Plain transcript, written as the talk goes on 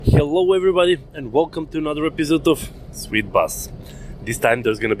Hello everybody and welcome to another episode of Sweet Buzz. This time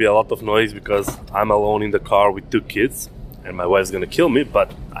there's gonna be a lot of noise because I'm alone in the car with two kids and my wife's gonna kill me,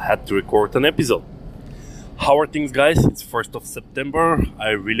 but I had to record an episode. How are things, guys? It's 1st of September. I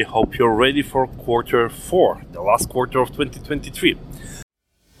really hope you're ready for quarter 4, the last quarter of 2023.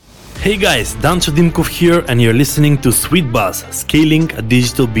 Hey guys, Dancho Dimkov here and you're listening to Sweet Buzz, Scaling a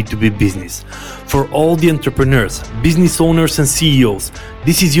Digital B2B Business. For all the entrepreneurs, business owners and CEOs,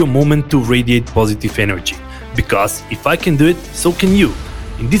 this is your moment to radiate positive energy. Because if I can do it, so can you.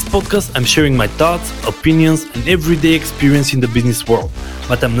 In this podcast, I'm sharing my thoughts, opinions, and everyday experience in the business world.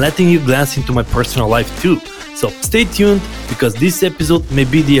 But I'm letting you glance into my personal life too. So stay tuned because this episode may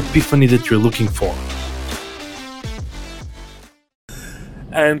be the epiphany that you're looking for.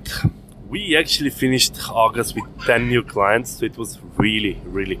 And we actually finished August with 10 new clients, so it was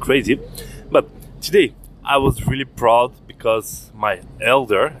really crazy. But today I was really proud because my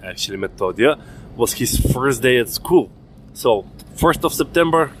elder, actually Metodia, was his first day at school. So 1st of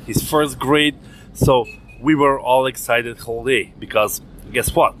September, his first grade. So we were all excited whole day because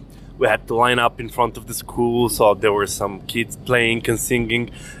guess what? We had to line up in front of the school, so there were some kids playing and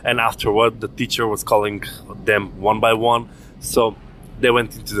singing, and afterward the teacher was calling them one by one. So they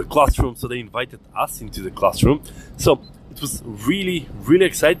went into the classroom, so they invited us into the classroom. So it was really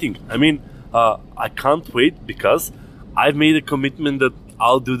exciting. I mean, I can't wait because I've made a commitment that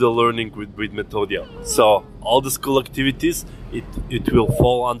I'll do the learning with Metodia. So all the school activities, it will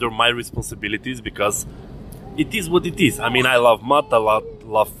fall under my responsibilities because it is what it is. I mean, I love math, I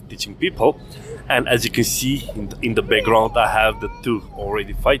love teaching people. And as you can see in the background, I have the two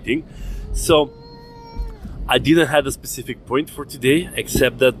already fighting. So I didn't have a specific point for today,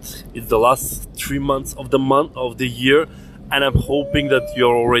 except that it's the last 3 months of the year, and I'm hoping that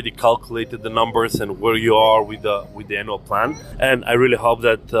you're already calculated the numbers and where you are with the annual plan. And I really hope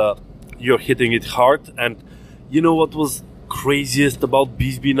that you're hitting it hard. And you know what was craziest about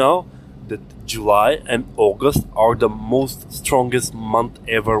BSB now? That July and August are the most strongest month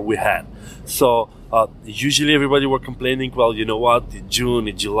ever we had. So usually everybody were complaining, well, you know what? It's June,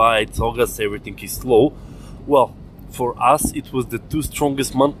 it's July, it's August, everything is slow. Well, for us, it was the two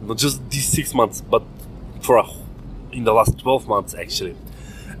strongest months, not just these 6 months, but in the last 12 months, actually.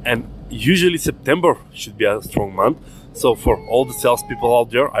 And usually September should be a strong month. So for all the salespeople out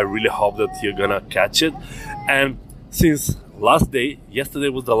there, I really hope that you're gonna catch it. And since yesterday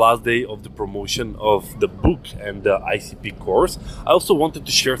was the last day of the promotion of the book and the ICP course, I also wanted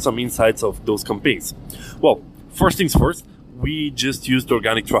to share some insights of those campaigns. Well, first things first, we just used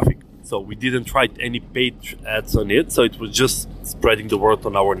organic traffic. So we didn't try any paid ads on it. So it was just spreading the word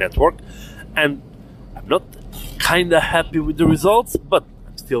on our network. And I'm not kind of happy with the results, but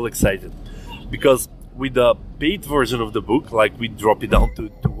I'm still excited. Because with the paid version of the book, like we dropped it down to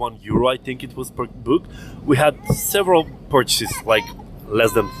 €1, I think it was per book, we had several purchases, like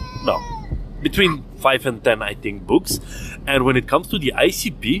between 5 and 10, I think, books. And when it comes to the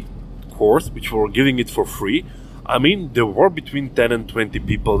ICP course, which we were giving it for free, I mean, there were between 10 and 20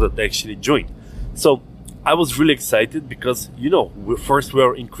 people that actually joined. So I was really excited because, first we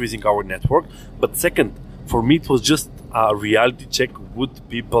are increasing our network. But second, for me, it was just a reality check. Would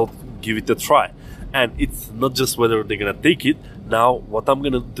people give it a try? And it's not just whether they're going to take it. Now, what I'm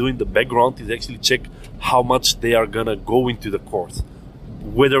going to do in the background is actually check how much they are going to go into the course.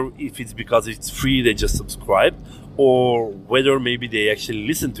 Whether if it's because it's free, they just subscribe, or whether maybe they actually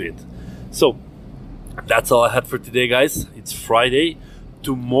listen to it. So that's all I had for today, guys. It's Friday.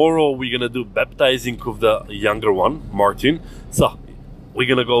 Tomorrow we're gonna do baptizing of the younger one, Martin. So we're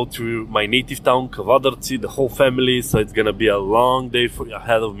gonna go to my native town, Kavadarci, the whole family. So it's gonna be a long day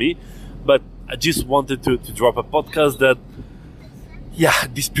ahead of me. But I just wanted to drop a podcast that,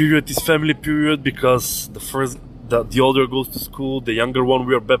 this period is family period because the older goes to school, the younger one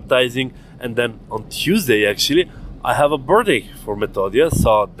we are baptizing, and then on Tuesday actually I have a birthday for Metodia.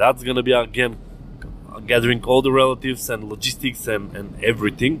 So that's gonna be again gathering all the relatives and logistics and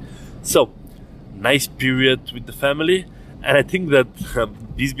everything. So nice period with the family, and I think that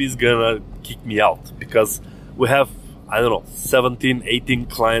BSB is gonna kick me out because we have 17, 18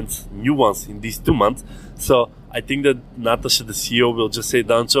 clients, new ones in these 2 months. So I think that Natasha, the CEO, will just say,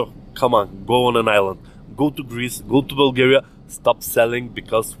 Dancho, come on, go on an island, go to Greece, go to Bulgaria, stop selling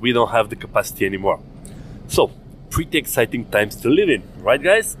because we don't have the capacity anymore. So pretty exciting times to live in, right,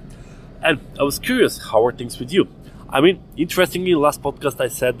 guys? And I was curious, how are things with you? I mean, interestingly, last podcast I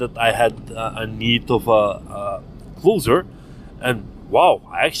said that I had a need of a closer, and wow,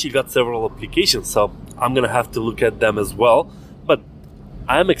 I actually got several applications, so I'm gonna have to look at them as well. But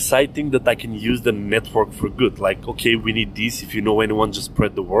I'm excited that I can use the network for good. Like, okay, we need this. If you know anyone, just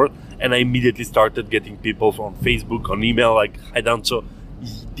spread the word. And I immediately started getting people from Facebook, on email, like, hi Dancho,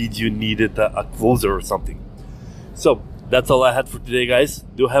 did you need a closer or something? So that's all I had for today, guys.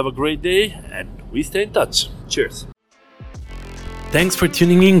 Do have a great day, and we stay in touch. Cheers. Thanks for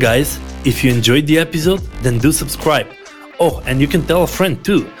tuning in, guys. If you enjoyed the episode, then do subscribe. Oh, and you can tell a friend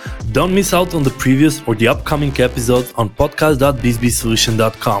too. Don't miss out on the previous or the upcoming episodes on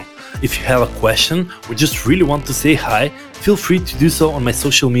podcast.bizbsolution.com. If you have a question or just really want to say hi, feel free to do so on my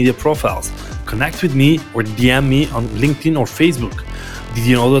social media profiles. Connect with me or DM me on LinkedIn or Facebook. Did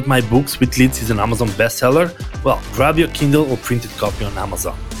you know that my book, Sweet Leads, is an Amazon bestseller? Well, grab your Kindle or printed copy on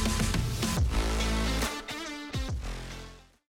Amazon.